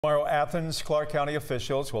Tomorrow, Athens-Clarke County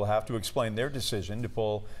officials will have to explain their decision to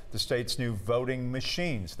pull the state's new voting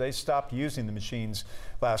machines. They stopped using the machines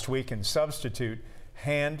last week and substitute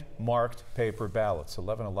hand-marked paper ballots.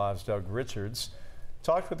 11 Alive's Doug Richards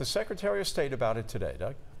talked with the Secretary of State about it today.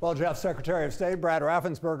 Doug? Well, Jeff, Secretary of State Brad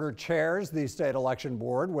Raffensperger chairs the State Election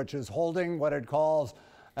Board, which is holding what it calls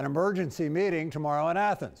an emergency meeting tomorrow in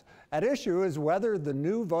Athens. At issue is whether the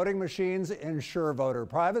new voting machines ensure voter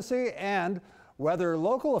privacy and whether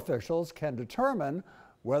local officials can determine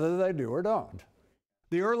whether they do or don't.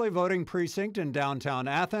 The early voting precinct in downtown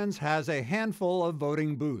Athens has a handful of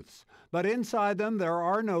voting booths, but inside them there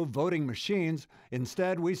are no voting machines.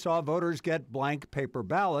 Instead, we saw voters get blank paper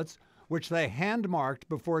ballots, which they hand-marked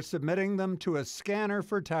before submitting them to a scanner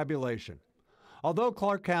for tabulation. Although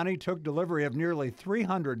Clarke County took delivery of nearly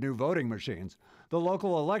 300 new voting machines, the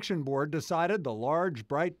local election board decided the large,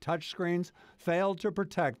 bright touchscreens failed to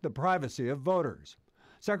protect the privacy of voters.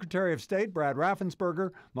 Secretary of State Brad Raffensperger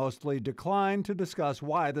mostly declined to discuss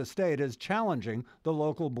why the state is challenging the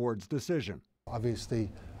local board's decision.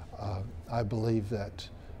 Obviously, I believe that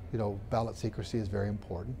ballot secrecy is very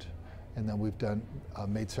important, and then we've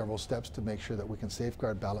made several steps to make sure that we can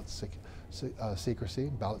safeguard ballot secrecy,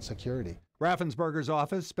 ballot security. Raffensperger's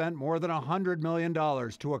office spent more than $100 million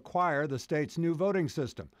to acquire the state's new voting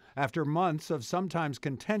system after months of sometimes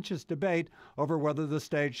contentious debate over whether the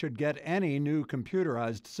state should get any new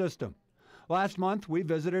computerized system. Last month, we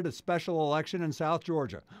visited a special election in South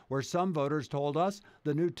Georgia, where some voters told us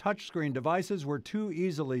the new touchscreen devices were too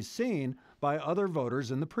easily seen by other voters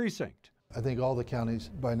in the precinct. I think all the counties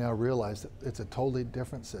by now realize that it's a totally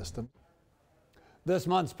different system. This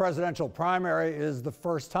month's presidential primary is the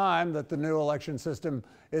first time that the new election system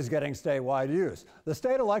is getting statewide use. The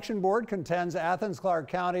state election board contends Athens-Clarke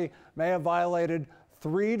County may have violated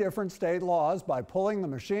 3 different state laws by pulling the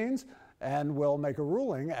machines and will make a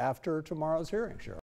ruling after tomorrow's hearing.